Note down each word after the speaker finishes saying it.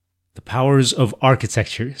The powers of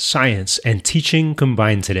architecture, science, and teaching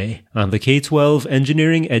combined today on the K-12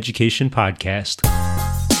 Engineering Education Podcast.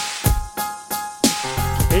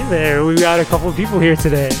 Hey there, we've got a couple of people here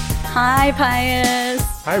today. Hi, Pius.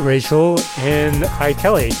 Hi, Rachel, and hi,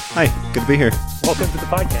 Kelly. Hi, good to be here. Welcome to the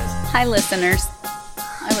podcast. Hi, listeners.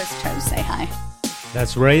 I always try to say hi.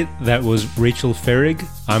 That's right, that was Rachel Farrig.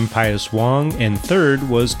 I'm Pius Wong, and third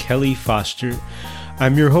was Kelly Foster.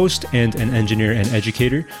 I'm your host and an engineer and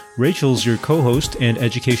educator. Rachel's your co-host and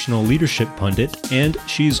educational leadership pundit, and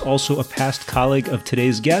she's also a past colleague of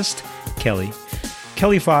today's guest, Kelly.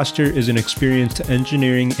 Kelly Foster is an experienced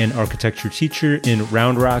engineering and architecture teacher in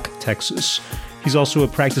Round Rock, Texas. He's also a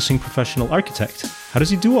practicing professional architect. How does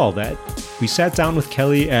he do all that? We sat down with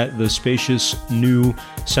Kelly at the spacious new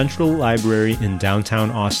Central Library in downtown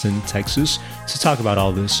Austin, Texas, to talk about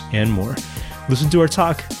all this and more. Listen to our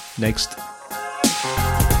talk next.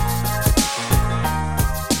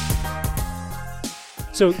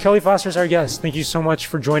 So Kelly Foster's our guest. Thank you so much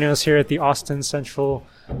for joining us here at the Austin Central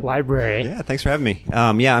Library. Yeah, thanks for having me.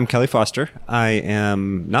 I'm Kelly Foster. I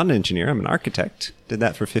am not an engineer. I'm an architect. Did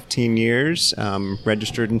that for 15 years,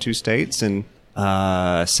 registered in 2 states, and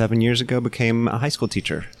 7 years ago became a high school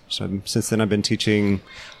teacher. So since then I've been teaching.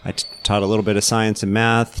 I taught a little bit of science and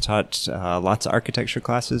math, taught lots of architecture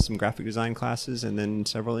classes, some graphic design classes, and then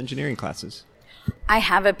several engineering classes. I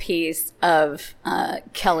have a piece of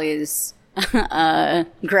Kelly's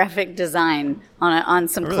graphic design on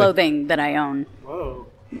some clothing that I own. Whoa.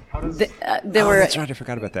 That's right. I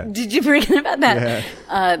forgot about that. Did you forget about that?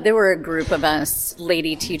 Yeah. There were a group of us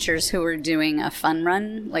lady teachers who were doing a fun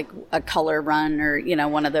run, like a color run or,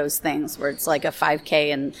 one of those things where it's like a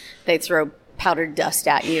 5K and they throw powdered dust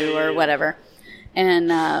at you or whatever.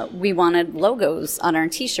 And we wanted logos on our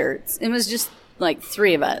T-shirts. It was just like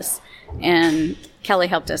 3 of us. And Kelly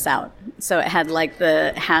helped us out. So it had like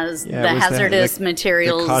the hazardous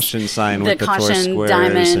materials. The caution sign with the caution 4 squares.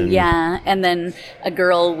 Diamond, and then a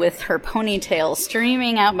girl with her ponytail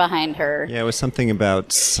streaming out behind her. Yeah, it was something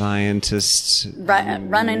about scientists. Running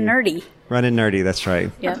nerdy. Running nerdy, that's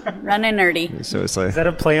right. Yep, running nerdy. So it's like... Is that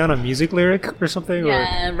a play on a music lyric or something?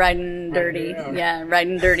 Yeah, riding dirty. Yeah,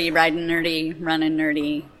 riding dirty, riding nerdy, running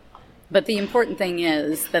nerdy. But the important thing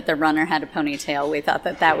is that the runner had a ponytail. We thought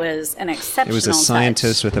that was an exceptional touch. It was a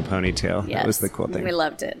scientist with a ponytail. Yes, that was the cool thing. We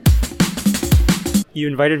loved it. You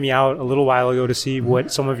invited me out a little while ago to see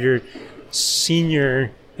what some of your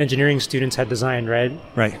senior engineering students had designed, right?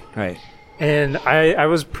 Right. And I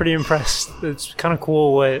was pretty impressed. It's kind of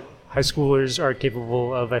cool what high schoolers are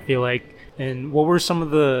capable of, I feel like. And what were some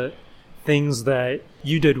of the things that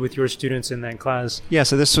you did with your students in that class? Yeah,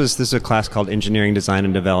 so this is a class called Engineering Design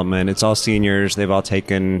and Development. It's all seniors. They've all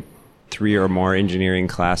taken 3 or more engineering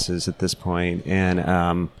classes at this point.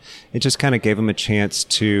 And it just kind of gave them a chance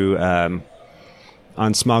to,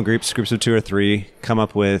 on small groups of 2 or 3,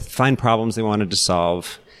 find problems they wanted to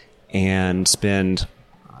solve and spend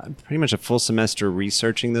pretty much a full semester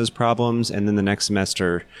researching those problems. And then the next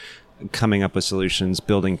semester coming up with solutions,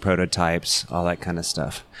 building prototypes, all that kind of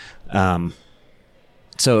stuff.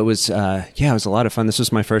 So it was, it was a lot of fun. This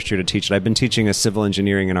was my first year to teach it. I've been teaching a civil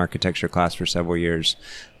engineering and architecture class for several years.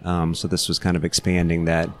 So this was kind of expanding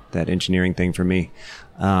that engineering thing for me.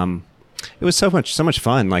 It was so much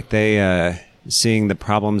fun. Like they, seeing the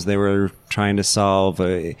problems they were trying to solve,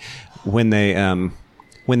 when they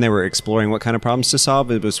were exploring what kind of problems to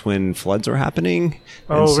solve, it was when floods were happening.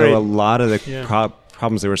 And so a lot of the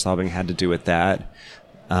problems they were solving had to do with that.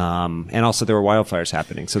 And also there were wildfires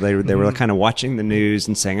happening. So they were kind of watching the news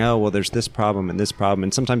and saying, oh, well, there's this problem and this problem.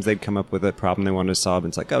 And sometimes they'd come up with a problem they wanted to solve.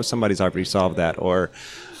 And it's like, oh, somebody's already solved that. Or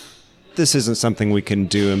this isn't something we can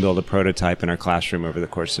do and build a prototype in our classroom over the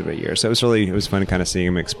course of a year. So it was fun kind of seeing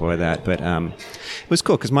them explore that. But it was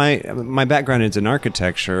cool because my background is in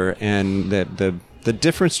architecture. And the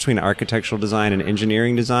difference between architectural design and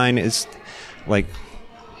engineering design is like...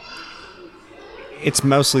 It's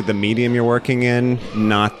mostly the medium you're working in,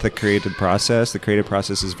 not the creative process. The creative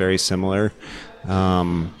process is very similar.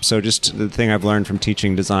 So just the thing I've learned from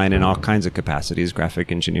teaching design in all kinds of capacities,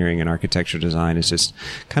 graphic engineering and architecture design, is just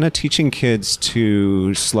kind of teaching kids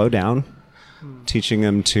to slow down, teaching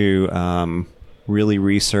them to really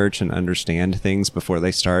research and understand things before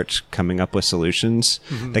they start coming up with solutions.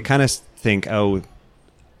 Mm-hmm. They kind of think, oh,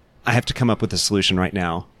 I have to come up with a solution right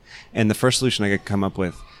now. And the first solution I could come up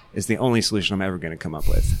with is the only solution I'm ever going to come up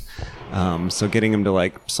with. So getting them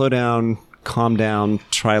to slow down, calm down,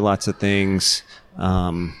 try lots of things.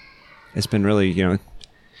 It's been really,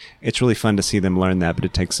 it's really fun to see them learn that, but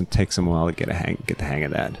it takes them a while to get the hang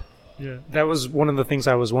of that. Yeah, that was one of the things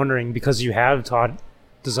I was wondering, because you have taught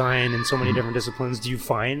design in so many different disciplines, do you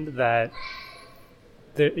find that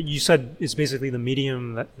you said it's basically the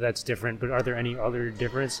medium that's different, but are there any other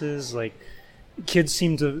differences? Like, kids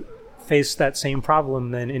seem to face that same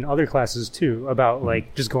problem then in other classes too, about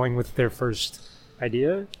like just going with their first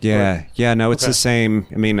idea? No, it's the same.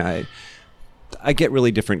 I mean, I get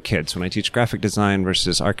really different kids when I teach graphic design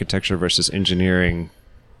versus architecture versus engineering.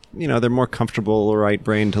 You know, they're more comfortable right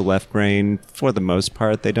brain to left brain for the most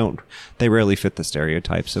part. They rarely fit the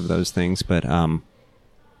stereotypes of those things, but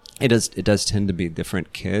it does tend to be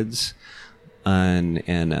different kids,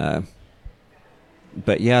 but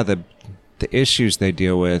yeah, the issues they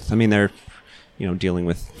deal with, I mean, they're, you know, dealing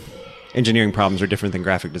with engineering problems are different than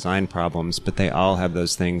graphic design problems, but they all have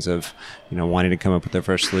those things of, you know, wanting to come up with their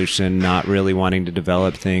first solution, not really wanting to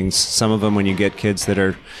develop things. Some of them, when you get kids that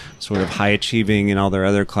are sort of high achieving in all their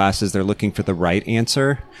other classes, they're looking for the right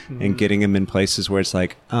answer and getting them in places where it's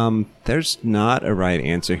like, there's not a right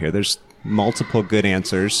answer here. There's multiple good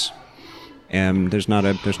answers, and there's not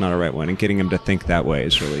a right one. And getting them to think that way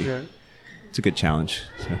is really, it's a good challenge.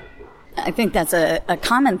 So. I think that's a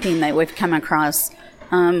common theme that we've come across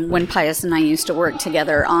when Pius and I used to work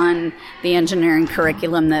together on the engineering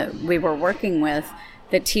curriculum that we were working with,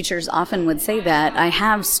 that teachers often would say that I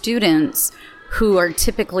have students who are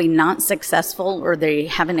typically not successful, or they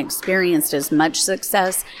haven't experienced as much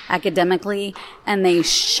success academically, and they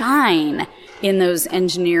shine in those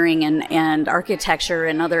engineering and architecture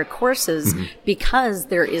and other courses because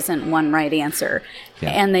there isn't one right answer.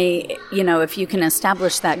 Yeah. And they, you know, if you can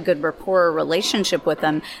establish that good rapport or relationship with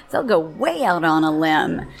them, they'll go way out on a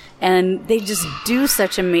limb, and they just do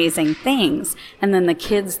such amazing things. And then the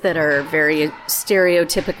kids that are very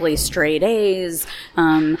stereotypically straight A's,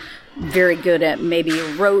 very good at maybe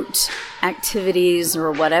rote activities or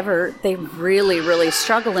whatever, they really, really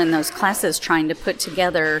struggle in those classes trying to put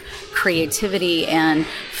together creativity and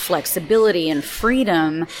flexibility and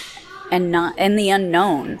freedom and the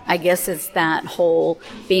unknown. I guess it's that whole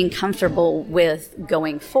being comfortable with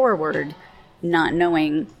going forward, not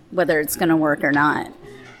knowing whether it's going to work or not.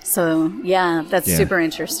 So, that's super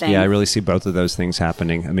interesting. Yeah, I really see both of those things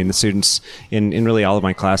happening. I mean, the students in really all of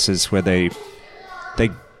my classes where they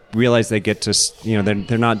realize they get to, you know,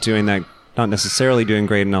 they're not doing that, not necessarily doing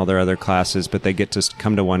great in all their other classes, but they get to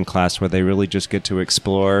come to one class where they really just get to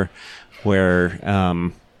explore, where,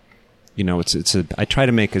 you know, I try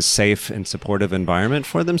to make a safe and supportive environment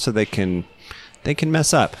for them so they can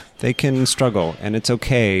mess up, they can struggle, and it's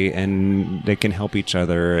okay, and they can help each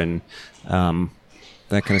other, and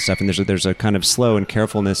that kind of stuff. And there's a kind of slow and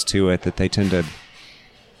carefulness to it that they tend to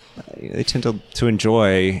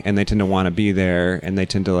enjoy, and they tend to want to be there, and they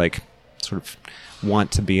tend to like sort of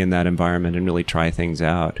want to be in that environment and really try things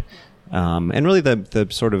out. And really the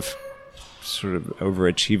sort of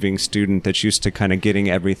overachieving student that's used to kind of getting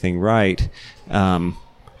everything right. I've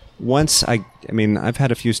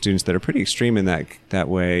had a few students that are pretty extreme in that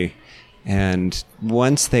way. And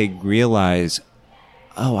once they realize,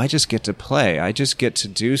 oh, I just get to play, I just get to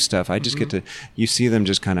do stuff, I just get to, you see them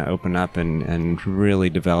just kind of open up and really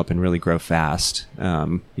develop and really grow fast.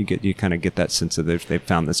 You kind of get that sense of they've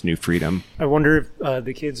found this new freedom. I wonder if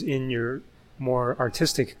the kids in your more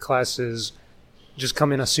artistic classes just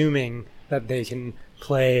come in assuming that they can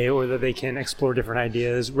play or that they can explore different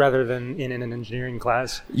ideas rather than in an engineering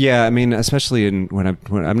class. Yeah, I mean, especially when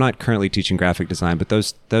I'm not currently teaching graphic design, but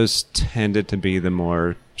those tended to be the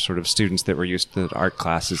more sort of students that were used to art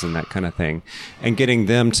classes and that kind of thing, and getting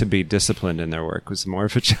them to be disciplined in their work was more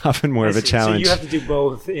of a job and more of a challenge. So you have to do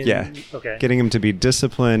both. Okay. Getting them to be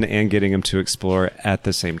disciplined and getting them to explore at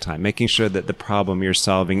the same time, making sure that the problem you're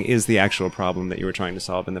solving is the actual problem that you were trying to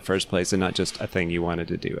solve in the first place and not just a thing you wanted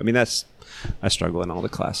to do. I mean, I struggle in all the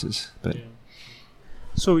classes, but. Yeah.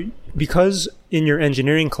 So because in your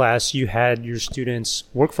engineering class, you had your students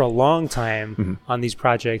work for a long time on these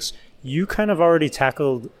projects, you kind of already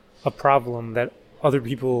tackled a problem that other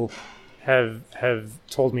people have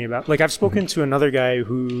told me about. Like, I've spoken to another guy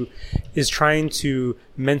who is trying to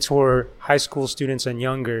mentor high school students and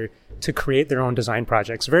younger to create their own design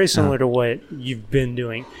projects, very similar to what you've been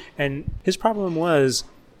doing. And his problem was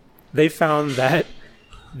they found that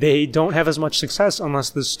they don't have as much success unless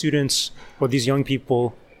the students or these young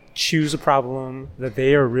people choose a problem that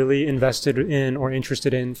they are really invested in or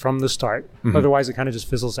interested in from the start. Otherwise, it kind of just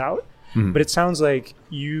fizzles out. But it sounds like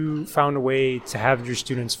you found a way to have your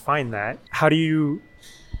students find that. How do you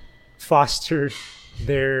foster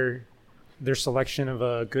their selection of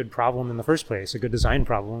a good problem in the first place, a good design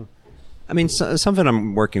problem? I mean, something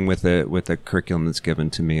I'm working with a curriculum that's given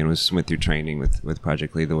to me, and was went through training with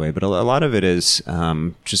Project Lead the Way. But a lot of it is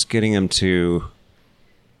just getting them to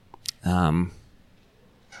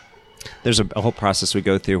there's a whole process we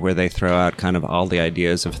go through where they throw out kind of all the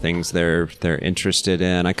ideas of things they're interested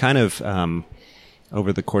in. I kind of,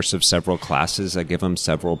 over the course of several classes, I give them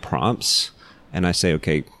several prompts, and I say,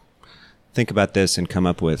 okay, think about this and come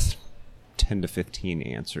up with 10 to 15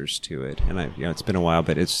 answers to it. And it's been a while,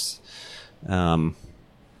 but it's, I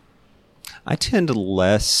tend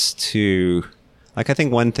less to, like, I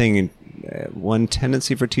think one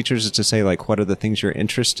tendency for teachers is to say, like, what are the things you're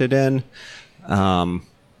interested in? And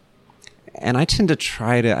I tend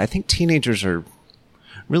to I think teenagers are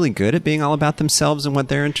really good at being all about themselves and what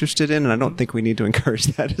they're interested in, and I don't think we need to encourage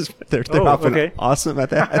that. They're often awesome at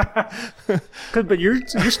that. But your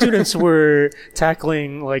students were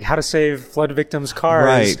tackling like how to save flood victims' cars,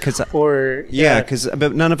 right?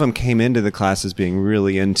 But none of them came into the classes being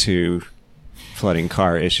really into flooding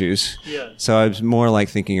car issues. Yeah. So I was more like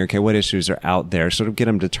thinking, okay, what issues are out there? Sort of get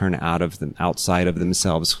them to turn outside of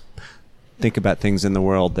themselves. Think about things in the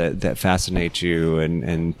world that fascinate you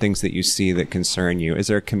and things that you see that concern you. Is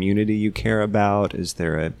there a community you care about? Is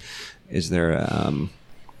there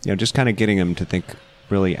just kind of getting them to think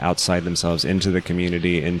really outside themselves, into the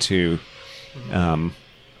community, into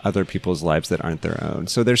other people's lives that aren't their own.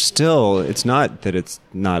 So it's not that it's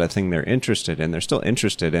not a thing they're interested in. They're still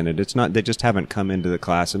interested in it. It's not, they just haven't come into the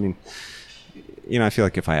class. I mean, I feel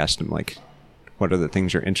like if I asked them, like, what are the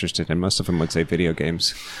things you're interested in? Most of them would say video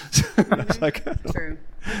games. True.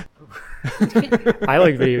 I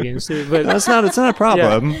like video games too, but it's not a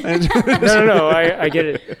problem. Yeah. No, I get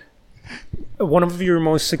it. One of your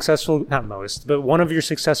one of your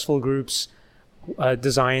successful groups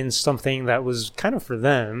designed something that was kind of for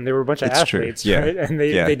them. They were a bunch of athletes, right? And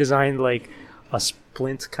they designed like a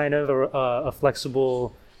splint kind of, or a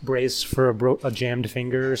flexible brace for a jammed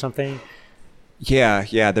finger or something.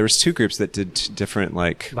 Yeah. There was two groups that did different,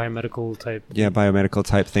 like, biomedical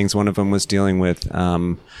type things. One of them was dealing with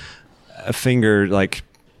a finger, like,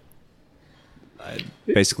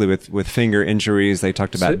 basically with finger injuries. They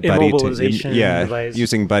talked about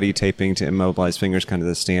using buddy taping to immobilize fingers, kind of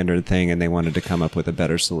the standard thing, and they wanted to come up with a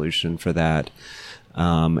better solution for that.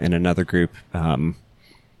 And another group,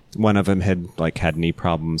 one of them had knee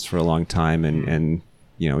problems for a long time, and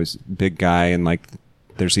was a big guy, and like,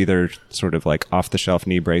 there's either sort of like off-the-shelf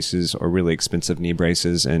knee braces or really expensive knee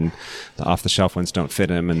braces, and the off-the-shelf ones don't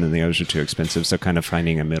fit him, and then the others are too expensive. So kind of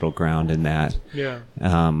finding a middle ground in that. Yeah.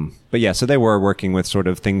 So they were working with sort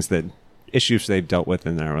of issues they've dealt with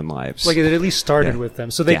in their own lives. Like it at least started with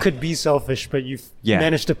them. So they could be selfish, but you've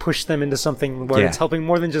managed to push them into something where it's helping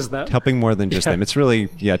more than just them. Helping more than just them. It's really,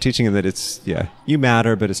 teaching them that it's, you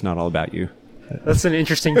matter, but it's not all about you. That's an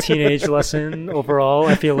interesting teenage lesson overall.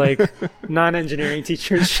 I feel like non-engineering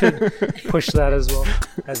teachers should push that as well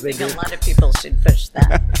as they do. A lot of people should push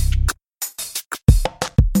that.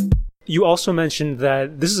 You also mentioned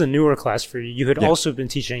that this is a newer class for you. You had also been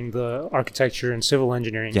teaching the architecture and civil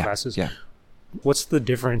engineering classes. Yeah. What's the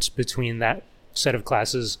difference between that set of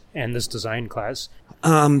classes and this design class?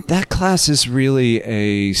 That class is really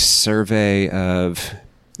a survey of...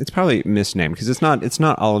 It's probably misnamed because it's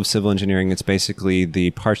not all of civil engineering. It's basically the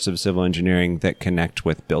parts of civil engineering that connect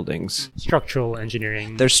with buildings. Structural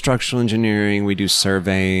engineering. There's structural engineering. We do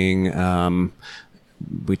surveying.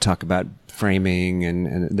 We talk about framing,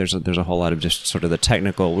 and there's a whole lot of just sort of the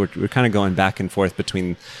technical. We're kind of going back and forth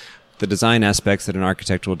between the design aspects that an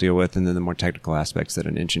architect will deal with, and then the more technical aspects that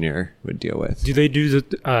an engineer would deal with. Do they do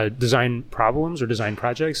the design problems or design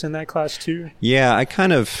projects in that class too? Yeah,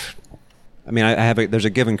 there's a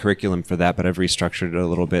given curriculum for that, but I've restructured it a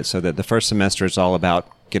little bit so that the first semester is all about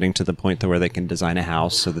getting to the point to where they can design a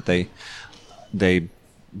house, so that they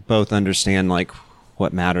both understand like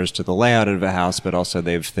what matters to the layout of a house, but also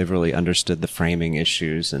they've really understood the framing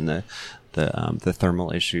issues and the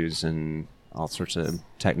thermal issues and all sorts of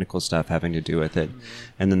technical stuff having to do with it.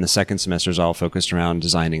 And then the second semester is all focused around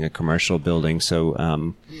designing a commercial building.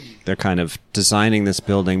 So they're kind of designing this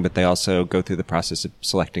building, but they also go through the process of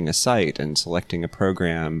selecting a site and selecting a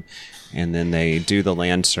program. And then they do the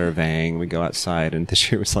land surveying. We go outside, and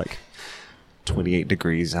this year was like 28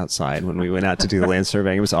 degrees outside when we went out to do the land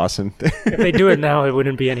surveying. It was awesome. If they do it now, it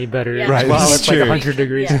wouldn't be any better. Yeah. Right. Wow, This it's is like true. 100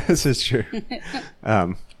 degrees. Yeah. This is true.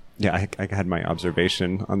 I had my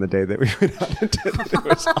observation on the day that we went out and did it. It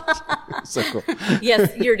was awesome. It was so cool.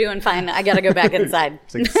 Yes, you're doing fine. I got to go back inside.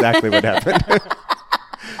 That's exactly what happened.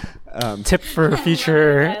 Tip for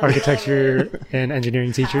future architecture and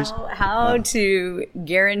engineering teachers. How to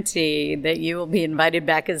guarantee that you will be invited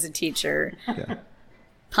back as a teacher. Yeah.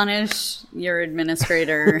 Punish your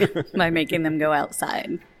administrator by making them go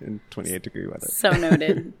outside. In 28-degree weather. So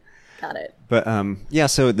noted. Got it. But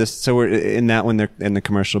so we're in that when they're in the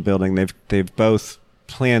commercial building, they've both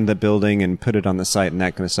planned the building and put it on the site and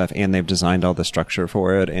that kind of stuff, and they've designed all the structure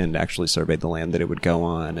for it and actually surveyed the land that it would go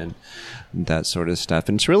on and that sort of stuff.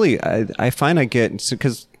 And it's really, I find I get,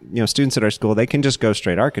 because, students at our school, they can just go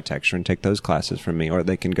straight architecture and take those classes from me, or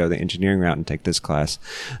they can go the engineering route and take this class.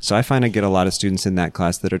 So I find I get a lot of students in that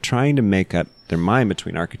class that are trying to make up their mind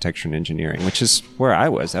between architecture and engineering, which is where I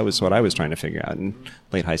was. That was what I was trying to figure out in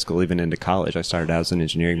late high school, even into college. I started out as an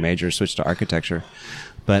engineering major, switched to architecture.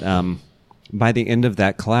 But by the end of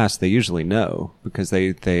that class, they usually know, because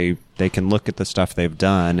they can look at the stuff they've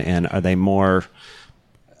done, and are they more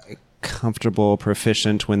comfortable,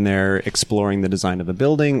 proficient when they're exploring the design of a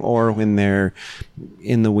building, or when they're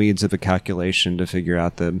in the weeds of a calculation to figure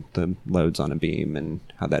out the loads on a beam and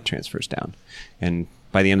how that transfers down. And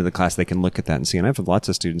by the end of the class, they can look at that and see. And I have lots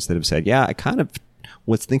of students that have said, yeah, I kind of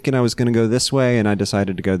was thinking I was going to go this way, and I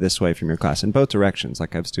decided to go this way from your class, in both directions.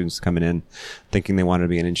 Like, I have students coming in thinking they wanted to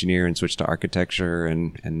be an engineer and switch to architecture,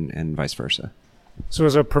 and vice versa. So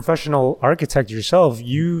as a professional architect yourself,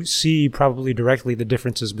 you see probably directly the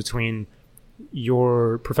differences between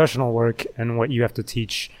your professional work and what you have to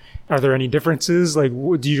teach. Are there any differences? Like,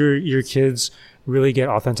 do your kids really get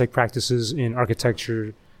authentic practices in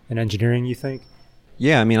architecture and engineering, you think?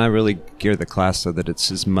 Yeah, I really gear the class so that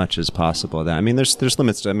it's as much as possible. There's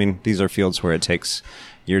limits to, these are fields where it takes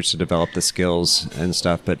years to develop the skills and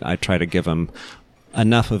stuff, but I try to give them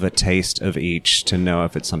enough of a taste of each to know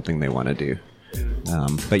if it's something they want to do.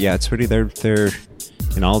 But yeah, it's pretty, they're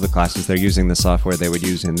in all the classes, they're using the software they would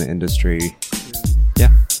use in the industry. Yeah.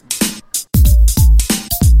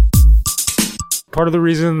 Part of the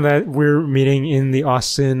reason that we're meeting in the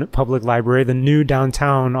Austin Public Library, the new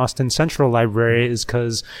downtown Austin Central Library, is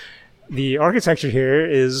because the architecture here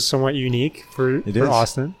is somewhat unique for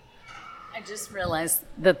Austin. I just realized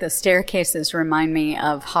that the staircases remind me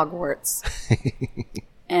of Hogwarts.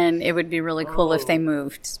 And it would be really cool if they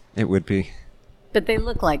moved. It would be. But they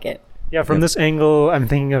look like it. Yeah, from this angle, I'm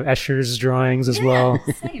thinking of Escher's drawings as well.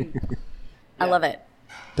 Same. I love it.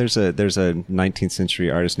 There's a 19th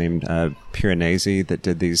century artist named Piranesi that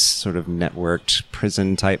did these sort of networked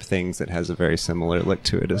prison type things that has a very similar look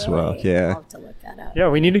to it as well. Yeah. I'll have to look that up. Yeah,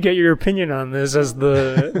 we need to get your opinion on this as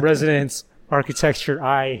the resident architecture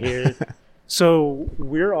eye here. So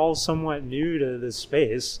we're all somewhat new to this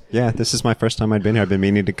space. Yeah, this is my first time I'd been here. I've been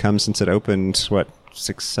meaning to come since it opened,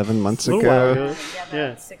 6-7 months ago?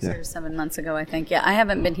 Yeah, 6 or 7 months ago, I think. Yeah, I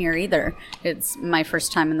haven't been here either. It's my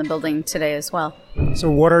first time in the building today as well.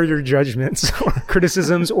 So what are your judgments or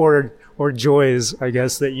criticisms or joys, I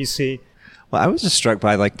guess, that you see? Well, I was just struck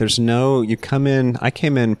by, you come in, I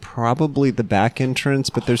came in probably the back entrance,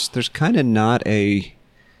 but there's kind of not a...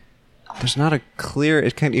 There's not a clear.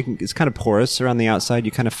 It's kind of porous around the outside.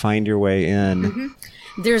 You kind of find your way in.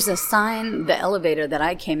 Mm-hmm. There's a sign. The elevator that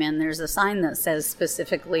I came in, there's a sign that says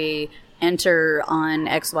specifically "Enter on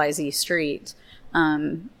XYZ Street,"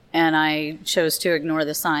 and I chose to ignore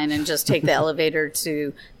the sign and just take the elevator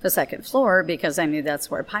to the second floor because I knew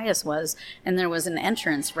that's where Pius was, and there was an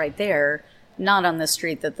entrance right there, not on the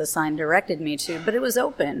street that the sign directed me to, but it was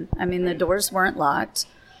open. The doors weren't locked.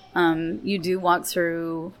 You do walk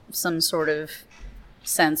through some sort of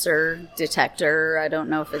sensor detector. I don't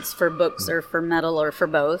know if it's for books or for metal or for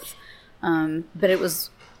both. But it was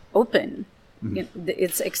open. Mm-hmm.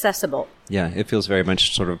 It's accessible. Yeah, it feels very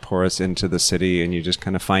much sort of porous into the city, and you just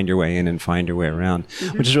kind of find your way in and find your way around,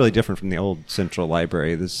 which is really different from the old Central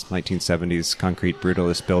Library, this 1970s concrete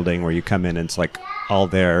brutalist building where you come in and it's like all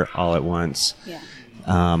there, all at once. Yeah.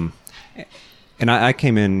 And I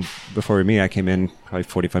came in, before me, I came in probably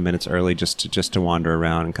 45 minutes early just to wander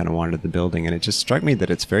around and kind of wander the building. And it just struck me that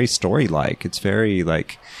it's very story-like. It's very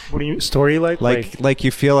like... What do you mean, story-like? Like you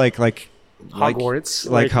feel like Hogwarts.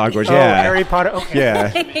 Like Hogwarts, yeah. Oh, Harry Potter,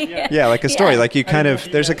 okay. Yeah, like a story. Like you kind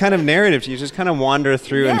of, there's a kind of narrative. You just kind of wander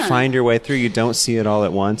through and find your way through. You don't see it all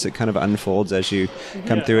at once. It kind of unfolds as you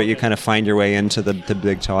come through it. You kind of find your way into the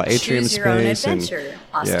big tall atrium space. Choose your own adventure.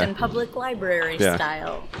 Austin Public Library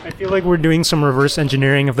style. I feel like we're doing some reverse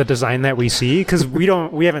engineering of the design that we see, because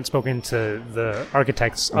we haven't spoken to the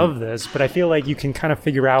architects of this, but I feel like you can kind of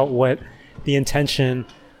figure out what the intention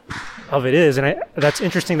of it is. And that's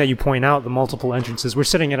interesting that you point out the multiple entrances. We're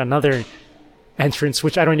sitting at another entrance,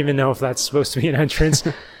 which I don't even know if that's supposed to be an entrance.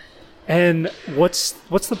 And what's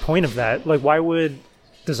the point of that? Like, why would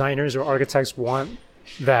designers or architects want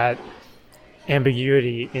that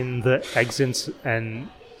ambiguity in the exits and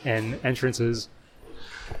entrances?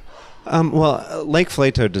 Well, Lake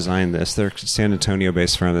Flato designed this. They're a San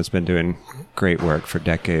Antonio-based firm that's been doing great work for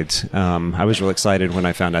decades. I was real excited when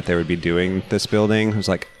I found out they would be doing this building. I was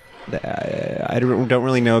like, I don't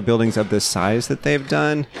really know buildings of this size that they've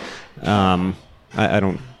done. I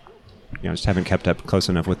don't, just haven't kept up close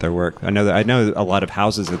enough with their work. I know a lot of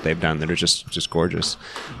houses that they've done that are just gorgeous,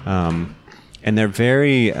 and they're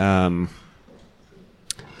very.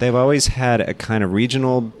 They've always had a kind of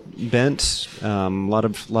regional bent, a lot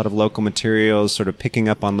of local materials, sort of picking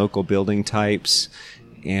up on local building types,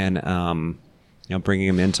 and bringing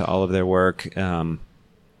them into all of their work. But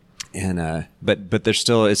it's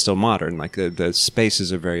still modern. Like the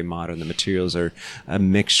spaces are very modern. The materials are a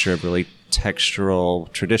mixture of really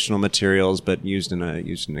textural, traditional materials, but used in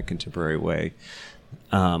a contemporary way.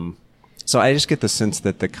 So I just get the sense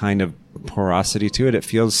that the kind of porosity to it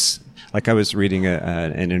feels like I was reading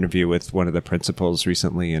an interview with one of the principals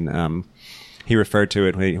recently, and he referred to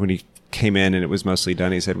it when he came in and it was mostly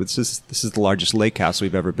done. He said, "This is the largest lake house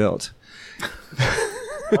we've ever built."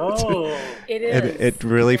 Oh, it is. It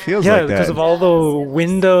really feels like that. Yeah, because of all the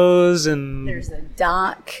windows and there's a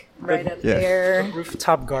dock right up there.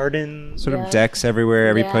 Rooftop garden. Sort of decks everywhere,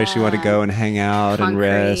 every place you want to go and hang out and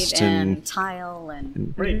rest. And tile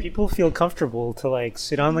and... Right, people feel comfortable to like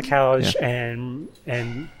sit on the couch and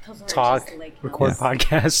talk, record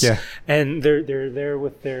podcasts. Yeah. And they're there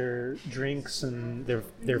with their drinks and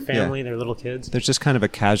their family, their little kids. There's just kind of a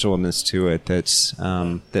casualness to it that's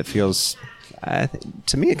that feels...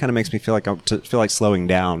 to me, it kind of makes me feel like slowing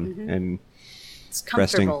down and it's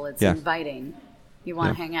comfortable. Resting. It's inviting. You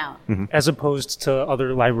want to hang out, as opposed to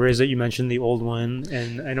other libraries that you mentioned, the old one.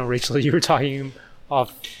 And I know, Rachel, you were talking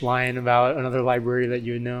offline about another library that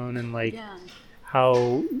you had known, and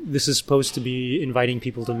how this is supposed to be inviting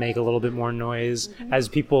people to make a little bit more noise, as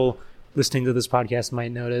people listening to this podcast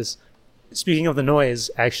might notice. Speaking of the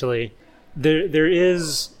noise, actually, there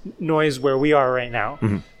is noise where we are right now.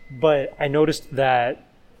 But I noticed that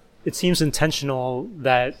it seems intentional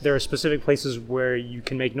that there are specific places where you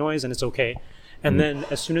can make noise and it's okay. And then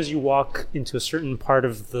as soon as you walk into a certain part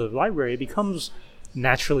of the library, it becomes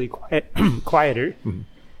naturally quieter,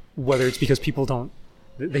 whether it's because people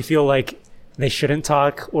they feel like they shouldn't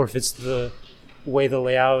talk, or if it's the way the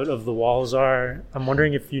layout of the walls are. I'm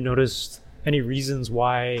wondering if you noticed any reasons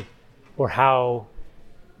why or how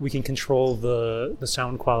we can control the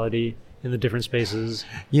sound quality in the different spaces.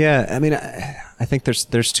 Yeah, I mean, I think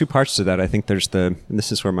there's two parts to that. I think and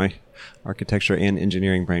this is where my architecture and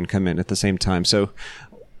engineering brain come in at the same time. So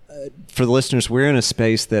for the listeners, we're in a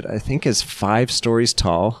space that I think is 5 stories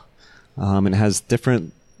tall, and has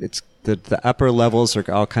different, it's the upper levels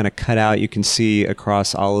are all kind of cut out. You can see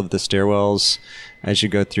across all of the stairwells as you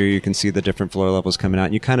go through. You can see the different floor levels coming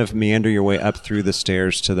out. You kind of meander your way up through the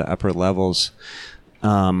stairs to the upper levels.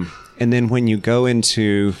 And then when you go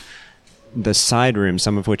into the side rooms,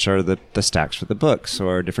 some of which are the stacks for the books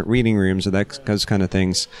or different reading rooms or those kind of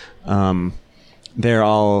things, they're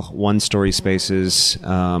all 1-story spaces.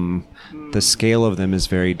 The scale of them is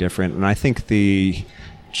very different, and I think the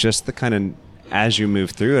kind of, as you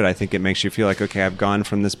move through it, I think it makes you feel like, okay, I've gone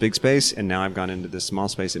from this big space and now I've gone into this small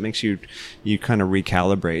space. It makes you kind of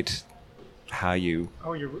recalibrate how you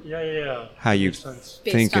how you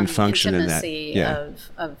think and function in that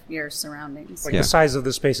of your surroundings, like the size of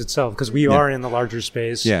the space itself, because we are in the larger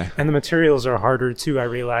space, and the materials are harder too, I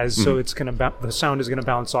realize. So it's gonna the sound is gonna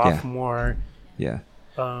bounce off more.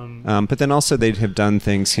 But then also they have done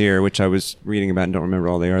things here which I was reading about and don't remember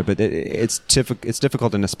all they are, but it's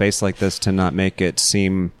difficult in a space like this to not make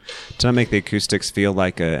the acoustics feel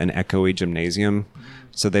like an echoey gymnasium.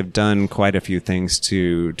 So they've done quite a few things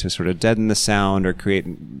to sort of deaden the sound or create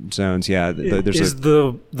zones. Yeah, there's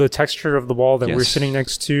the texture of the wall that we're sitting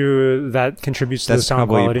next to that contributes to the sound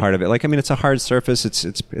quality. That's probably part of it. Like, I mean, it's a hard surface.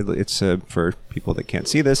 It's for people that can't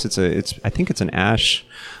see this. I think it's an ash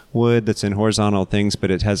wood that's in horizontal things,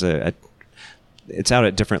 but it has it's out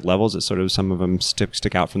at different levels. It's sort of, some of them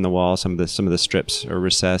stick out from the wall. Some of the strips are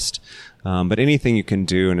recessed. But anything you can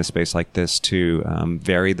do in a space like this to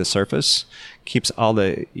vary the surface keeps all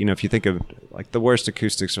the, if you think of like the worst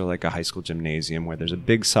acoustics are like a high school gymnasium where there's a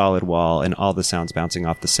big solid wall and all the sound's bouncing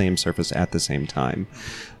off the same surface at the same time.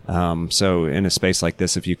 So in a space like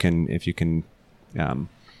this, if you can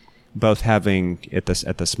both having at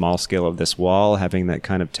the small scale of this wall, having that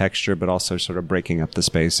kind of texture, but also sort of breaking up the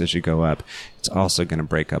space as you go up, it's also going to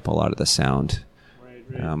break up a lot of the sound.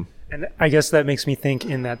 Right. And I guess that makes me think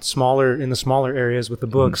in the smaller areas with the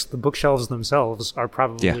books, the bookshelves themselves are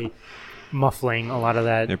probably muffling a lot of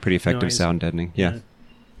that. They're pretty effective noise. Sound deadening. Yeah.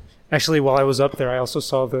 Actually, while I was up there, I also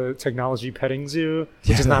saw the Technology Petting Zoo,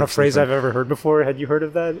 which is not a phrase I've ever heard before. Had you heard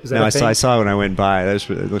of that? Is that no, I saw it when I went by. It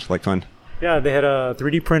looked like fun. Yeah, they had a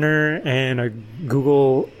 3D printer and a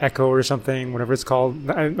Google Echo or something, whatever it's called.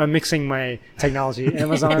 I'm mixing my technology.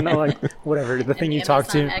 Amazon, like whatever, the thing you talk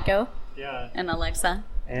to. Echo. Yeah. And Alexa.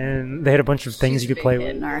 and they had a bunch of things you could play with.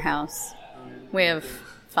 In our house, we have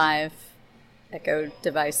 5 Echo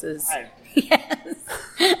devices. Yes.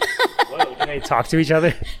 Whoa, can they talk to each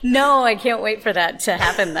other? No, I can't wait for that to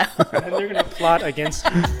happen, though. And they're going to plot against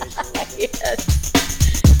you. Yes.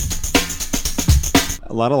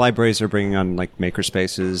 A lot of libraries are bringing on like maker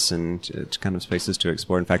spaces and kind of spaces to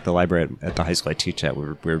explore. In fact, the library at the high school I teach at,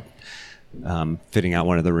 we're fitting out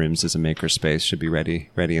one of the rooms as a maker space. Should be ready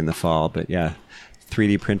in the fall. But yeah,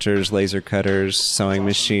 3D printers, laser cutters, sewing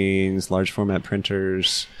machines, large format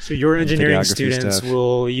printers. So your engineering students stuff.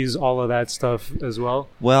 will use all of that stuff as well?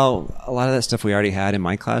 Well, a lot of that stuff we already had in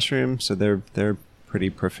my classroom, so they're pretty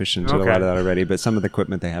proficient at a lot of that already. But some of the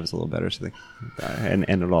equipment they have is a little better, so and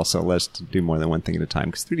it also allows to do more than one thing at a time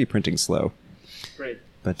because 3D printing's slow. Right.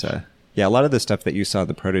 But yeah, a lot of the stuff that you saw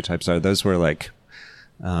the prototypes those were like.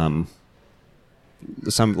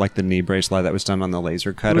 Some like the knee brace, a lot that was done on the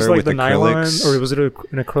laser cutter. It was like with the nylon, acrylics. or was it an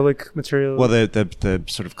acrylic material? Well, the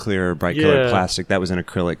sort of clear, bright colored plastic that was an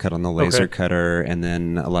acrylic cut on the laser cutter, and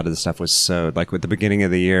then a lot of the stuff was sewed. Like with the beginning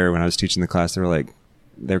of the year when I was teaching the class,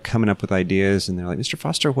 they're coming up with ideas, and they're like, Mr.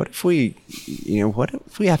 Foster, what if we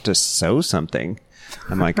have to sew something?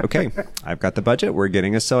 I'm like, okay, I've got the budget. We're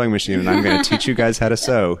getting a sewing machine, and I'm going to teach you guys how to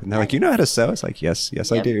sew. And they're like, you know how to sew? It's like, yes,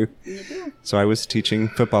 I do. So I was teaching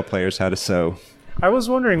football players how to sew. I was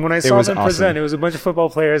wondering when I saw them present, it was a bunch of football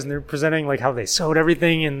players, and they're presenting like how they sewed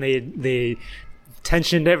everything and they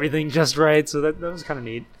tensioned everything just right. So that was kind of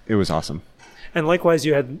neat. It was awesome. And likewise,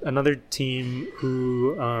 you had another team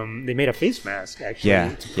who they made a face mask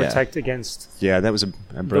actually to protect against. Yeah, that was a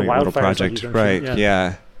brilliant little project, right?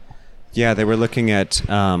 Yeah. They were looking at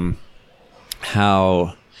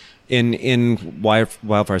how. In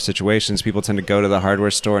wildfire situations, people tend to go to the hardware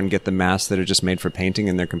store and get the masks that are just made for painting,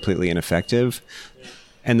 and they're completely ineffective.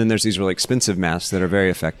 And then there's these really expensive masks that are very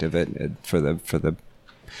effective for the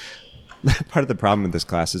part of the problem with this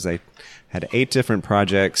class is they had 8 different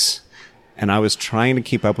projects, and I was trying to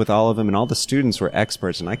keep up with all of them, and all the students were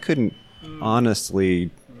experts, and I couldn't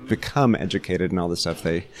honestly become educated in all the stuff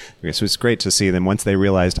so it was great to see them once they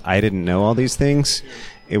realized I didn't know all these things.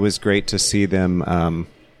 It was great to see them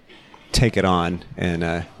take it on,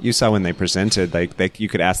 and you saw when they presented, you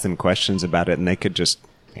could ask them questions about it, and they could just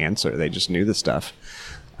answer. They just knew the stuff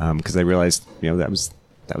because they realized that was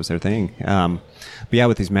their thing. But yeah,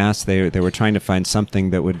 with these masks, they were trying to find something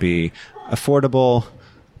that would be affordable,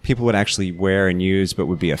 people would actually wear and use, but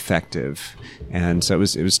would be effective. And so it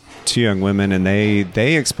was 2 young women, and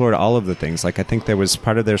they explored all of the things. Like I think there was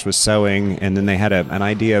part of theirs was sewing, and then they had an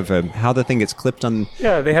idea of how the thing gets clipped on.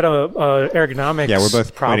 Yeah, they had a ergonomics. Yeah, we're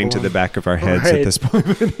both pointing to the back of our heads at this point.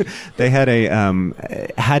 They had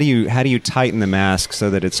how do you tighten the mask so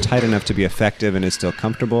that it's tight enough to be effective and is still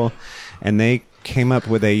comfortable? And they came up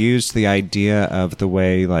with, they used the idea of the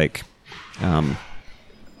way like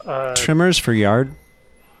trimmers for yards,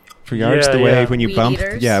 the way when you weed bump,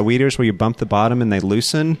 eaters. Weed eaters where you bump the bottom and they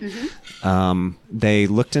loosen. They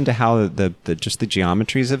looked into how the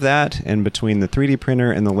geometries of that, and between the 3D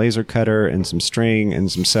printer and the laser cutter and some string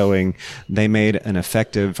and some sewing, they made an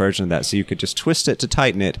effective version of that. So you could just twist it to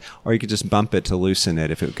tighten it, or you could just bump it to loosen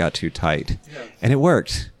it if it got too tight. And it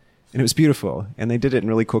worked. And it was beautiful. And they did it in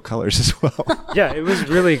really cool colors as well. Yeah, it was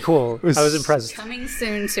really cool. I was impressed. Coming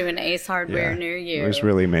soon to an Ace Hardware near you. It was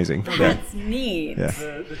really amazing. That's neat. Yeah.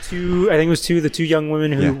 The 2 young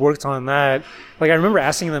women who worked on that, like I remember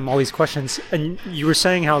asking them all these questions, and you were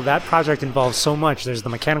saying how that project involves so much. There's the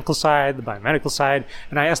mechanical side, the biomedical side,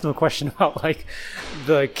 and I asked them a question about like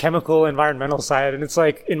the chemical environmental side, and it's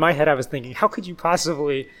like in my head I was thinking, how could you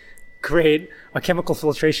possibly create a chemical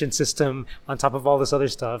filtration system on top of all this other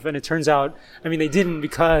stuff? And it turns out, I mean, they didn't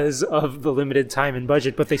because of the limited time and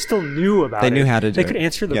budget, but they still knew about it. They knew how to do it. They could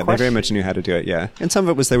answer the question. Yeah, they very much knew how to do it, yeah. And some of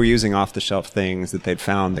it was they were using off-the-shelf things that they'd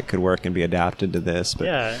found that could work and be adapted to this.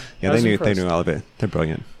 But they knew all of it. They're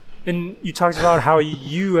brilliant. And you talked about how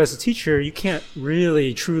you, as a teacher, you can't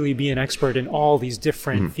really truly be an expert in all these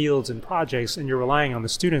different fields and projects, and you're relying on the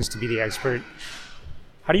students to be the expert.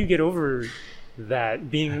 How do you get over that,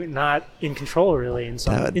 being not in control really in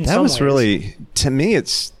some ways? Really, to me,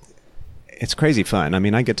 it's crazy fun. I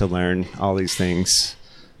mean, I get to learn all these things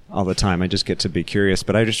all the time. I just get to be curious.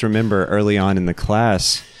 But I just remember early on in the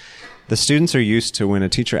class, the students are used to when a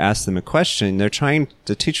teacher asks them a question, the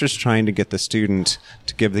teacher's trying to get the student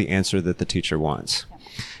to give the answer that the teacher wants.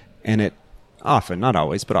 And it often, not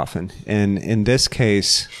always, but often. And in this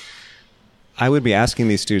case, I would be asking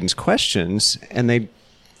these students questions, and they'd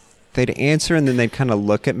answer, and then they'd kind of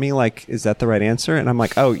look at me like, is that the right answer? And I'm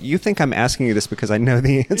like, oh, you think I'm asking you this because I know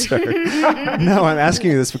the answer. No, I'm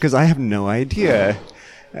asking you this because I have no idea.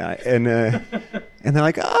 And they're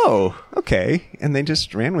like, oh, okay. And they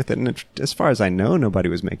just ran with it. And as far as I know, nobody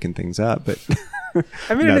was making things up. But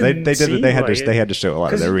I mean, no, they did. They had to show a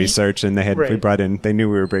lot of their research, and we brought in. They knew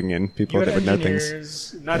we were bringing in people that would know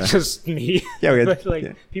things. Not just me. Yeah,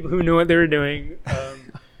 but people who knew what they were doing.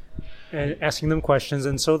 And asking them questions,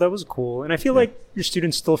 and so that was cool. And I feel like your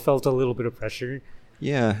students still felt a little bit of pressure.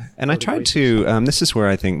 Yeah, and I tried to. This is where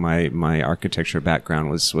I think my architecture background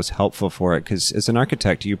was helpful for it, because as an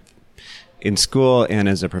architect, you in school and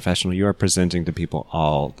as a professional, you are presenting to people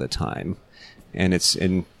all the time, and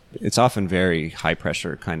it's often very high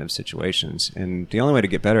pressure kind of situations. And the only way to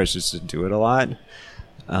get better is just to do it a lot.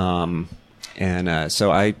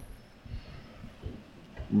 So I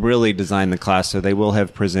really designed the class so they will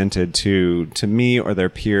have presented to me or their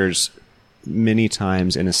peers many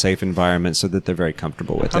times in a safe environment so that they're very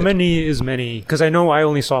comfortable with it. How many is many? Because I know I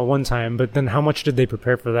only saw one time, but then how much did they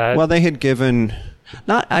prepare for that? Well, they had given,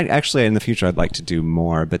 actually in the future I'd like to do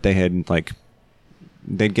more, but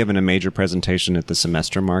they'd given a major presentation at the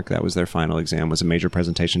semester mark. That was their final exam, was a major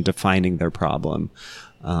presentation defining their problem.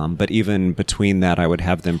 But even between that, I would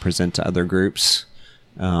have them present to other groups,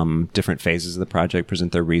 different phases of the project,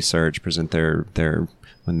 present their research, present their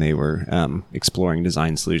when they were exploring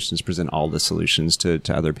design solutions, present all the solutions to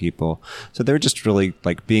other people. So they were just really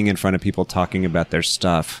like being in front of people talking about their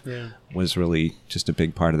stuff was really just a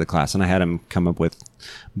big part of the class. And I had them come up with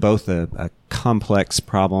both a complex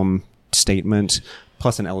problem statement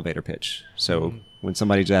plus an elevator pitch. So when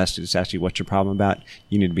somebody just asks you what's your problem about,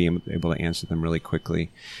 you need to be able to answer them really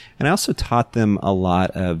quickly. And I also taught them a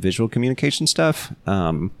lot of visual communication stuff.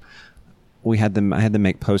 I had them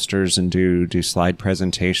make posters and do slide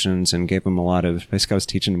presentations, and gave them a lot of, basically I was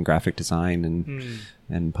teaching them graphic design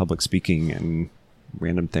and public speaking and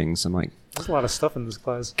random things. I'm like, there's a lot of stuff in this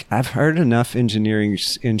class. I've heard enough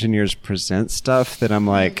engineers present stuff that I'm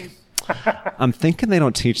like, I'm thinking they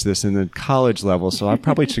don't teach this in the college level, so I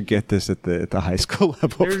probably should get this at the high school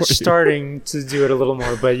level. They're starting to do it a little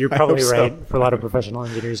more, but you're probably right for a lot of professional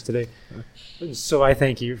engineers today. So I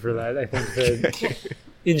thank you for that. I think that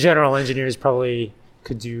in general, engineers probably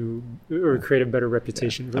could do or create a better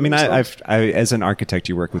reputation. For themselves. As an architect,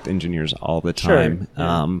 you work with engineers all the time. Sure.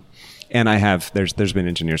 Yeah. And there's been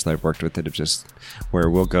engineers that I've worked with that have just, where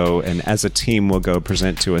we'll go and as a team we'll go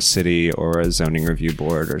present to a city or a zoning review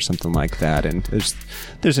board or something like that. And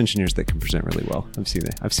there's engineers that can present really well. I've seen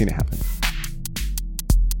it happen.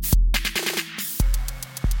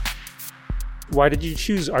 Why did you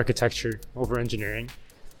choose architecture over engineering?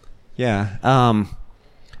 Yeah.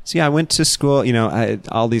 I went to school,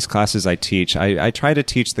 all these classes I teach, I try to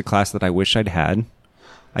teach the class that I wish I'd had.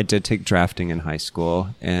 I did take drafting in high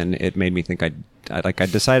school, and it made me think I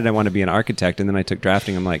decided I want to be an architect, and then I took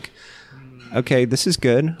drafting. I'm like, okay, this is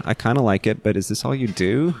good. I kind of like it, but is this all you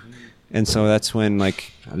do? And so that's when, I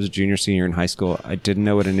was a junior, senior in high school. I didn't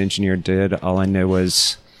know what an engineer did. All I knew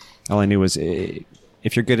was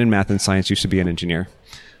if you're good in math and science, you should be an engineer.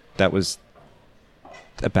 That was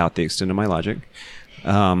about the extent of my logic.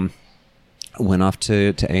 Went off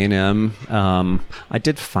to A&M. I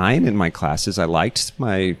did fine in my classes. I liked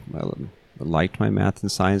my math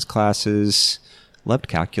and science classes. Loved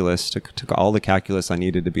calculus. Took all the calculus I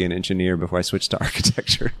needed to be an engineer before I switched to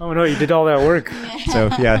architecture. Oh no, you did all that work. So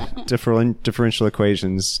yeah, differential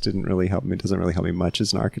equations didn't really help me. Doesn't really help me much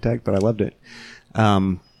as an architect, but I loved it.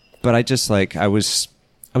 But I just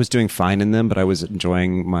I was doing fine in them, but I was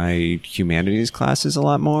enjoying my humanities classes a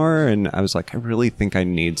lot more. And I was like, I really think I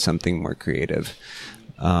need something more creative.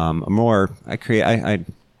 I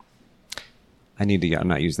need to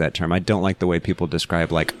not use that term. I don't like the way people describe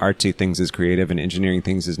artsy things as creative and engineering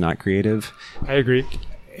things as not creative. I agree.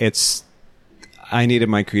 I needed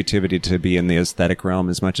my creativity to be in the aesthetic realm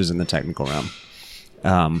as much as in the technical realm.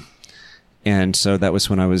 And so that was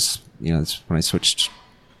when I was, that's when I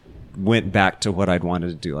went back to what I'd wanted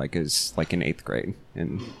to do, in 8th grade,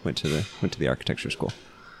 and went to the architecture school.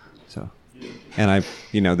 So, and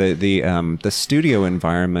the studio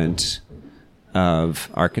environment of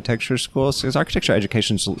architecture schools, because architecture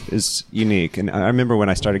education is unique. And I remember when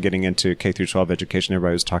I started getting into K through 12 education,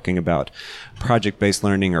 everybody was talking about project-based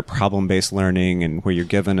learning or problem-based learning, and where you're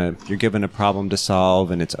given a problem to solve,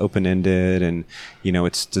 and it's open-ended, and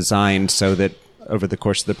it's designed so that over the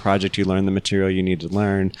course of the project you learn the material you need to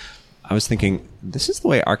learn. I was thinking, this is the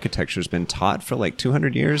way architecture's been taught for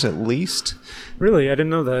 200 years at least. Really? I didn't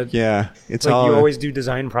know that. Yeah. It's you always do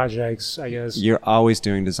design projects, I guess. You're always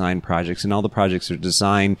doing design projects, and all the projects are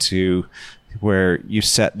designed to where you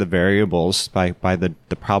set the variables by the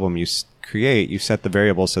problem you create. You set the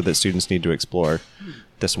variables so that students need to explore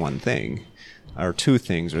this one thing. or two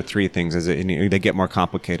things or three things they get more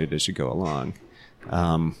complicated as you go along.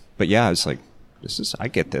 But yeah, I was like, I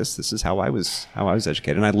get this. This is how I was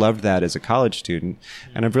educated. And I loved that as a college student.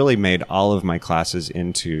 And I've really made all of my classes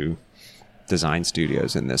into design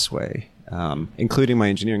studios in this way, including my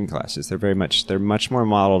engineering classes. They're much more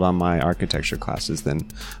modeled on my architecture classes than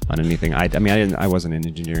on anything. I wasn't in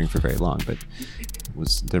engineering for very long, but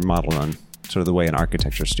they're modeled on sort of the way an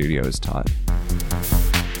architecture studio is taught.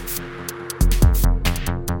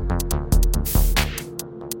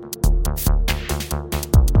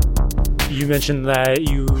 You mentioned that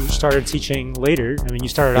you started teaching later. I mean, you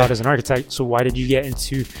started out as an architect, so why did you get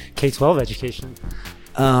into K-12 education?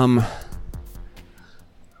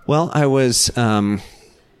 Well, I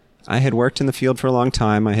had worked in the field for a long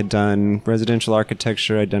time. I had done residential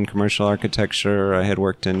architecture. I'd done commercial architecture. I had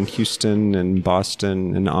worked in Houston and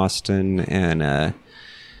Boston and Austin. And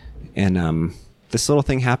this little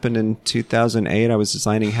thing happened in 2008. I was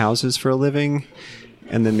designing houses for a living.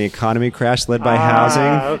 And then the economy crashed, led by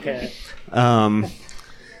housing. Okay.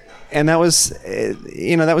 And that was,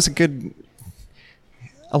 that was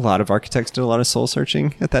a lot of architects did a lot of soul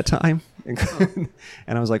searching at that time. And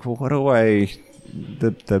I was like, well, what do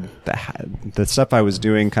the stuff I was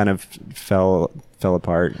doing kind of fell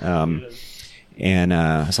apart. And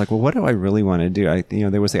I was like, well, what do I really want to do?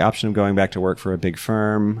 There was the option of going back to work for a big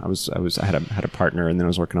firm. I had a partner, and then I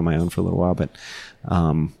was working on my own for a little while,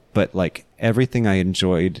 but like everything I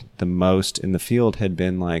enjoyed the most in the field had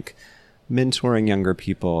been like mentoring younger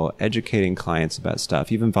people, educating clients about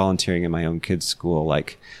stuff, even volunteering in my own kids' school.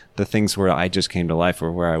 Like the things where I just came to life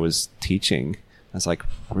were where I was teaching. I was like,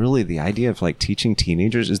 really, the idea of like teaching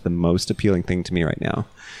teenagers is the most appealing thing to me right now.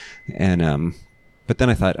 And, but then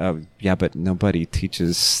I thought, oh yeah, but nobody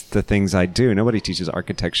teaches the things I do. Nobody teaches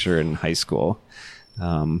architecture in high school.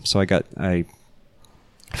 So I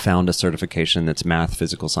found a certification that's math,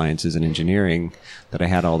 physical sciences, and engineering that I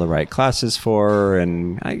had all the right classes for.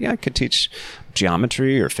 And I could teach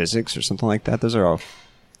geometry or physics or something like that. Those are all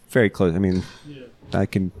very close. I mean, I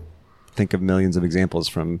can think of millions of examples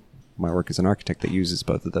from my work as an architect that uses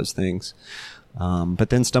both of those things. But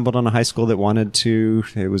then stumbled on a high school that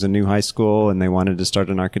it was a new high school, and they wanted to start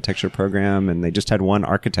an architecture program, and they just had one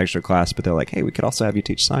architecture class, but they're like, hey, we could also have you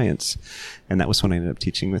teach science. And that was when I ended up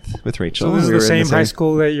teaching with Rachel. So this is the same high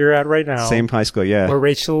school that you're at right now. Same high school, yeah. Where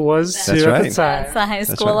Rachel was That's too right. at the time. That's the high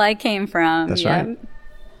school I came from. That's right.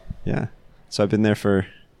 Yeah. So I've been there for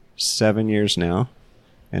 7 years now,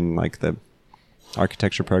 and like the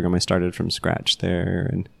architecture program I started from scratch there.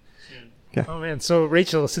 And yeah. Oh man! So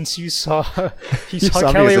Rachel, since you saw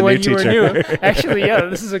Kelly when you were new, actually, yeah,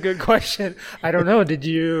 this is a good question. I don't know. Did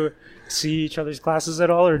you see each other's classes at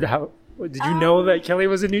all, or did you know that Kelly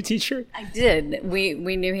was a new teacher? I did. We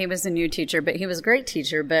knew he was a new teacher, but he was a great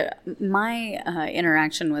teacher. But my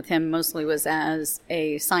interaction with him mostly was as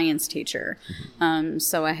a science teacher.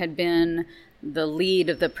 So I had been the lead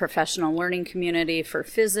of the professional learning community for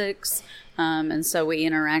physics. And so we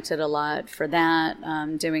interacted a lot for that,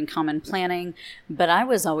 doing common planning. But I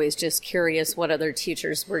was always just curious what other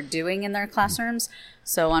teachers were doing in their classrooms.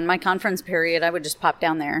 So on my conference period, I would just pop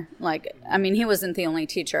down there. He wasn't the only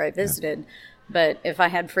teacher I visited. But if I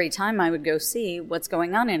had free time, I would go see what's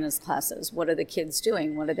going on in his classes. What are the kids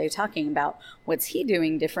doing? What are they talking about? What's he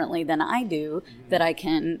doing differently than I do that I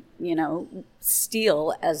can,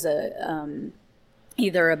 steal as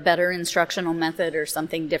either a better instructional method or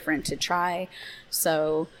something different to try.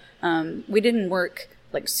 So we didn't work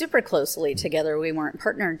like super closely together. We weren't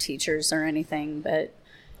partnered teachers or anything, but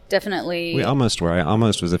definitely... We almost were. I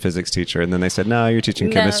almost was a physics teacher, and then they said, no, you're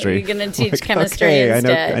teaching chemistry. You're going to teach chemistry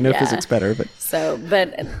instead. I know physics better, but... So,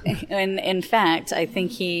 but in fact, I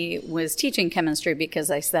think he was teaching chemistry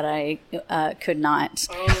because I said I could not.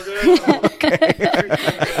 Oh,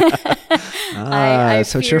 no. I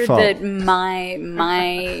so feared it's your fault. that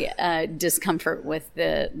my discomfort with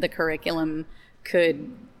the curriculum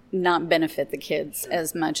could not benefit the kids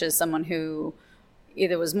as much as someone who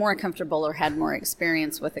either was more comfortable or had more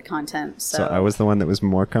experience with the content. So I was the one that was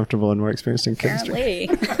more comfortable and more experienced in chemistry.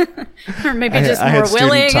 Apparently. Or maybe just more had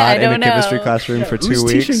willing. Taught I don't in a chemistry classroom for 2 weeks.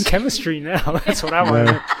 Who's teaching chemistry now? That's what I want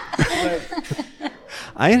to know.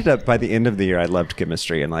 I ended up, by the end of the year, I loved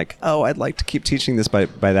chemistry and I'd like to keep teaching this. By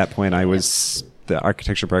that point, the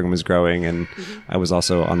architecture program was growing, and I was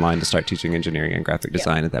also online to start teaching engineering and graphic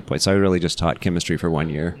design at that point. So I really just taught chemistry for 1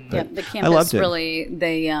 year. But the campus I loved it.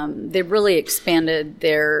 They really expanded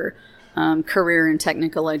their career and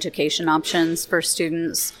technical education options for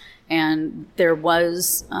students, and there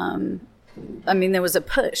was there was a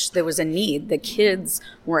push, there was a need. The kids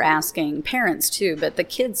were asking, parents too, but the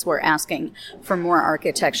kids were asking for more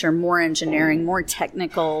architecture, more engineering, more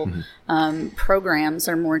technical programs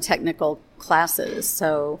or more technical classes.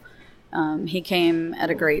 So he came at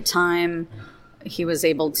a great time. He was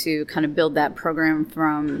able to kind of build that program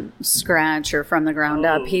from scratch or from the ground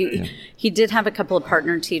up. He did have a couple of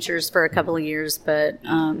partner teachers for a couple of years, but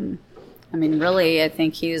really, I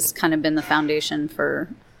think he's kind of been the foundation for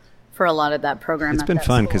a lot of that program. It's been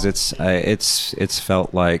fun because it's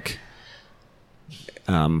felt like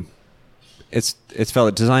it's felt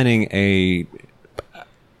like designing a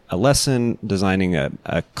lesson, designing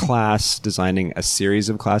a class, designing a series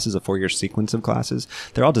of classes, a 4-year sequence of classes.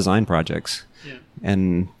 They're all design projects. Yeah.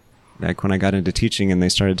 And like when I got into teaching and they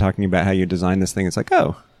started talking about how you design this thing, it's like,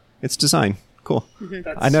 oh, it's design. Cool.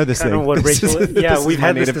 That's I know this thing. What Rachel, we've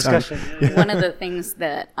had this discussion. Yeah. One of the things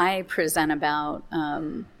that I present about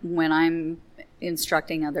when I'm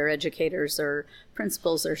instructing other educators or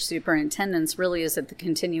principals or superintendents really is that the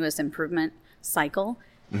continuous improvement cycle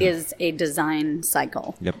is a design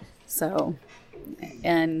cycle. Yep. So,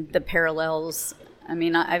 and the parallels,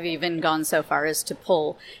 I've even gone so far as to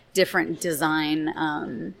pull different design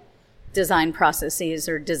processes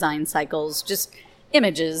or design cycles, just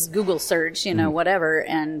images, Google search, whatever,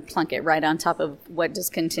 and plunk it right on top of what does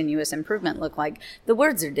continuous improvement look like. The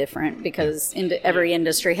words are different because every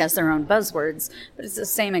industry has their own buzzwords, but it's the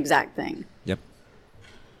same exact thing. Yep.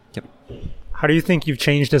 How do you think you've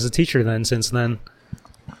changed as a teacher then, since then?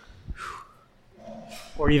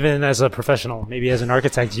 Or even as a professional, maybe as an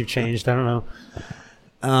architect, you've changed. I don't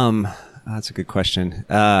know. That's a good question.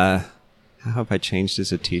 How have I changed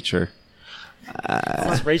as a teacher?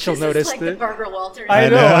 Rachel noticed like it. The Barbara Walters. I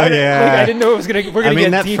know. Yeah. I didn't know it was gonna. We're gonna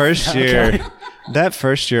get that deep. first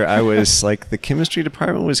year, I was like, the chemistry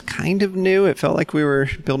department was kind of new. It felt like we were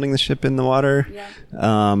building the ship in the water. Yeah.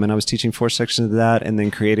 And I was teaching 4 sections of that, and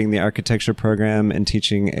then creating the architecture program and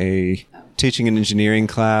teaching an engineering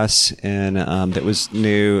class, and that was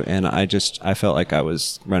new. And I felt like I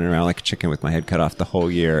was running around like a chicken with my head cut off the whole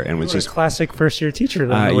year, and was just a classic first year teacher.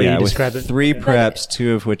 The way you described it. 3 preps,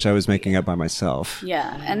 2 of which I was making up by myself.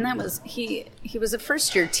 Yeah, and that was he was a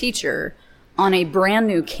first year teacher on a brand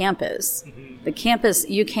new campus. The campus,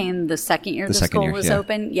 you came the second year the school was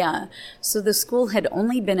open. Yeah. So the school had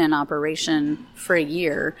only been in operation for a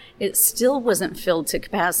year. It still wasn't filled to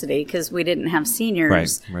capacity because we didn't have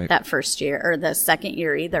seniors that first year or the second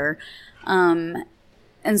year either. And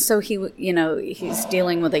so he's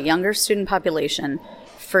dealing with a younger student population,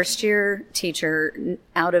 first year teacher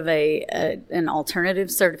out of an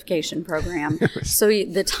alternative certification program. So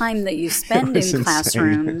the time that you spend in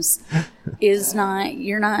classrooms is not,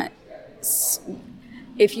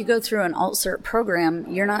 if you go through an alt-cert program,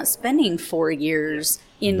 you're not spending 4 years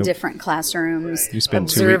in different classrooms,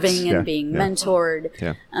 observing and being mentored.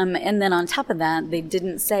 Yeah. And then on top of that, they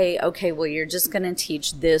didn't say, okay, well, you're just going to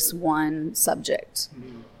teach this one subject.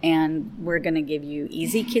 And we're going to give you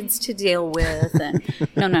easy kids to deal with. And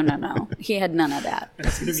no. He had none of that.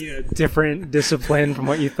 It's going to be a different discipline from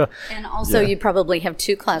what you thought. And also, you probably have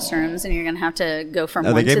 2 classrooms, and you're going to have to go from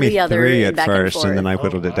one to the other. They gave me 3 at back first, and then I forth.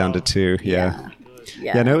 whittled it down to 2. Yeah.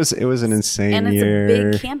 No, it was an insane year. And it's a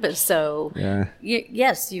big campus, so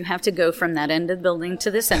yes, you have to go from that end of the building to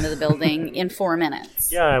this end of the building in 4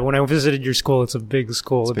 minutes. Yeah, when I visited your school, it's a big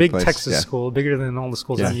school, it's a big Texas school, bigger than all the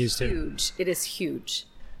schools I'm used to. Huge. It is huge.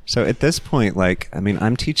 So at this point, I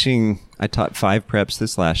taught 5 preps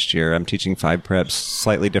this last year. I'm teaching 5 preps,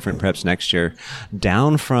 slightly different preps next year,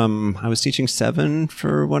 down from, I was teaching 7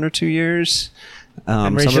 for 1 or 2 years.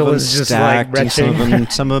 And Rachel was just stacked,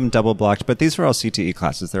 some of them double blocked, but these were all CTE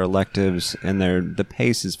classes. They're electives, and the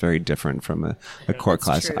pace is very different from a core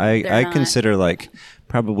class. True. I consider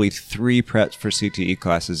probably 3 preps for CTE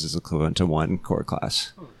classes is equivalent to 1 core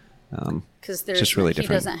class. Because just really he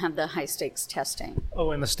different. doesn't have the high stakes testing.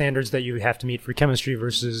 Oh, and the standards that you have to meet for chemistry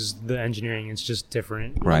versus the engineering, it's just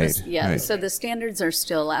different. Right. So the standards are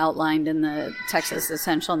still outlined in the Texas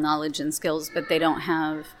Essential Knowledge and Skills, but they don't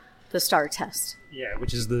have the STAR test. Yeah,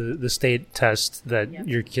 which is the state test that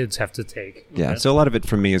your kids have to take. Yeah, so a lot of it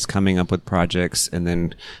for me is coming up with projects and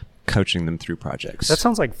then coaching them through projects. That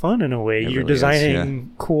sounds like fun in a way. You're really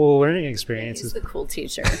designing cool learning experiences. He's the cool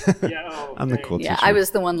teacher. I'm the cool teacher. Yeah, I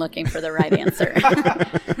was the one looking for the right answer.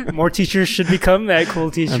 More teachers should become that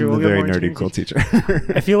cool teacher. I'm the very nerdy cool teacher.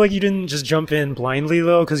 I feel like you didn't just jump in blindly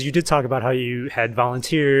though, because you did talk about how you had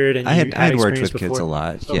volunteered and I had worked with before. kids a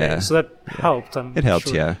lot. Okay, yeah, so that helped. It helped.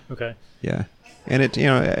 Sure. Yeah. Okay. Yeah, and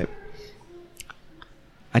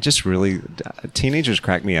I just really teenagers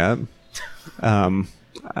crack me up.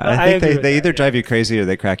 I think they either drive you crazy or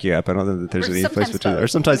they crack you up. I don't know that there's any place between. Or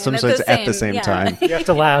sometimes at the same time. You have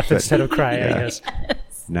to laugh instead of cry, I guess.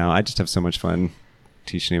 No, I just have so much fun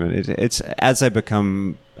teaching him. It's as I've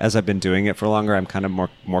been doing it for longer, I'm kind of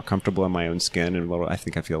more comfortable in my own skin, and I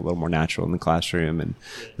think I feel a little more natural in the classroom, and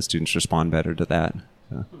the students respond better to that.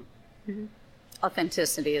 So. Mm-hmm.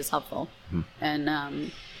 Authenticity is helpful,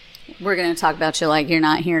 and we're going to talk about you like you're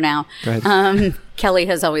not here now. Go ahead. Kelly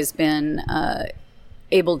has always been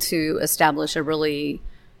able to establish a really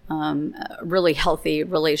healthy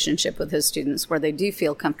relationship with his students where they do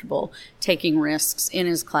feel comfortable taking risks in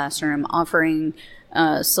his classroom, offering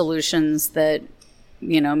solutions that,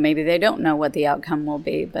 maybe they don't know what the outcome will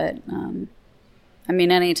be. But,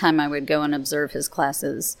 anytime I would go and observe his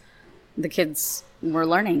classes, the kids were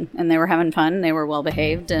learning and they were having fun. They were well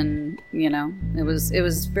behaved, and it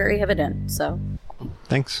was very evident. So,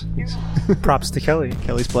 thanks. Props to Kelly.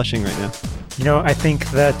 Kelly's blushing right now. I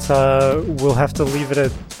think that we'll have to leave it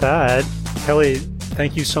at that. Kelly,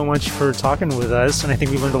 thank you so much for talking with us, and I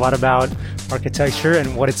think we learned a lot about architecture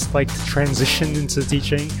and what it's like to transition into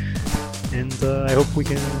teaching. And I hope we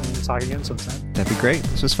can talk again sometime. That'd be great.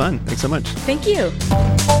 This was fun. Thanks so much. Thank you.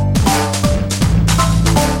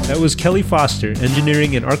 That was Kelly Foster,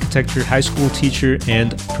 engineering and architecture high school teacher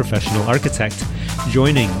and professional architect,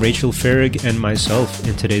 joining Rachel Farrig and myself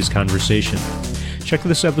in today's conversation. Check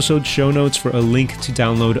this episode's show notes for a link to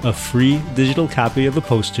download a free digital copy of the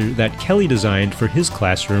poster that Kelly designed for his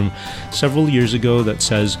classroom several years ago that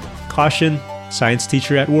says, "Caution, science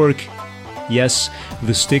teacher at work." Yes,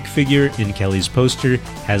 the stick figure in Kelly's poster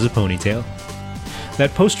has a ponytail.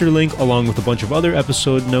 That poster link, along with a bunch of other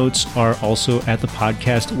episode notes, are also at the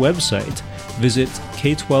podcast website. Visit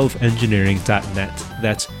k12engineering.net.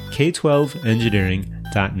 That's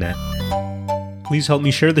k12engineering.net. Please help me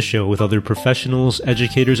share the show with other professionals,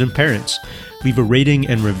 educators, and parents. Leave a rating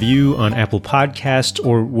and review on Apple Podcasts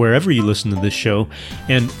or wherever you listen to this show,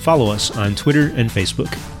 and follow us on Twitter and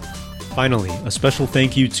Facebook. Finally, a special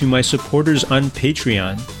thank you to my supporters on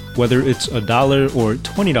Patreon. Whether it's $1 or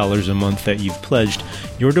 $20 a month that you've pledged,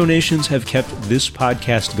 your donations have kept this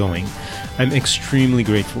podcast going. I'm extremely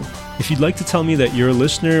grateful. If you'd like to tell me that you're a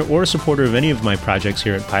listener or a supporter of any of my projects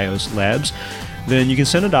here at Pios Labs, then you can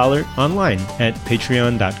send $1 online at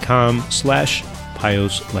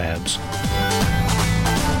patreon.com/PiosLabs.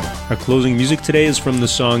 Our closing music today is from the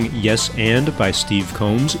song Yes And by Steve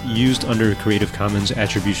Combs, used under a Creative Commons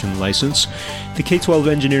Attribution License. The K-12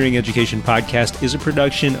 Engineering Education Podcast is a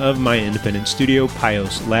production of my independent studio,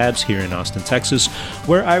 Pios Labs, here in Austin, Texas,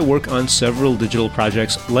 where I work on several digital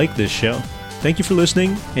projects like this show. Thank you for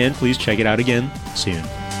listening, and please check it out again soon.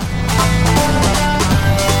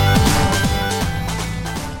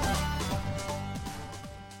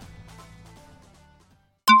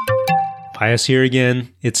 Pius here again.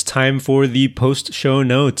 It's time for the post-show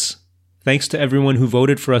notes. Thanks to everyone who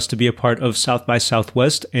voted for us to be a part of South by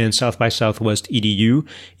Southwest and South by Southwest EDU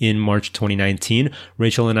in March 2019.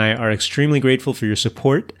 Rachel and I are extremely grateful for your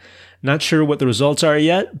support. Not sure what the results are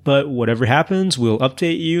yet, but whatever happens, we'll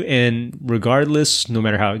update you. And regardless, no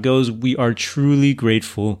matter how it goes, we are truly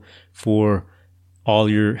grateful for all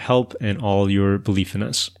your help and all your belief in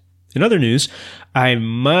us. In other news, I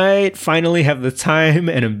might finally have the time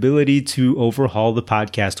and ability to overhaul the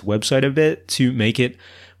podcast website a bit to make it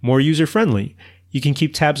more user-friendly. You can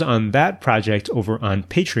keep tabs on that project over on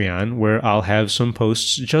Patreon, where I'll have some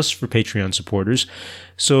posts just for Patreon supporters,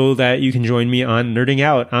 so that you can join me on nerding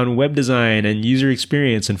out on web design and user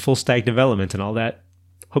experience and full-stack development and all that.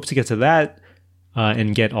 Hope to get to that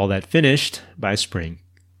and get all that finished by spring.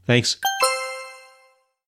 Thanks.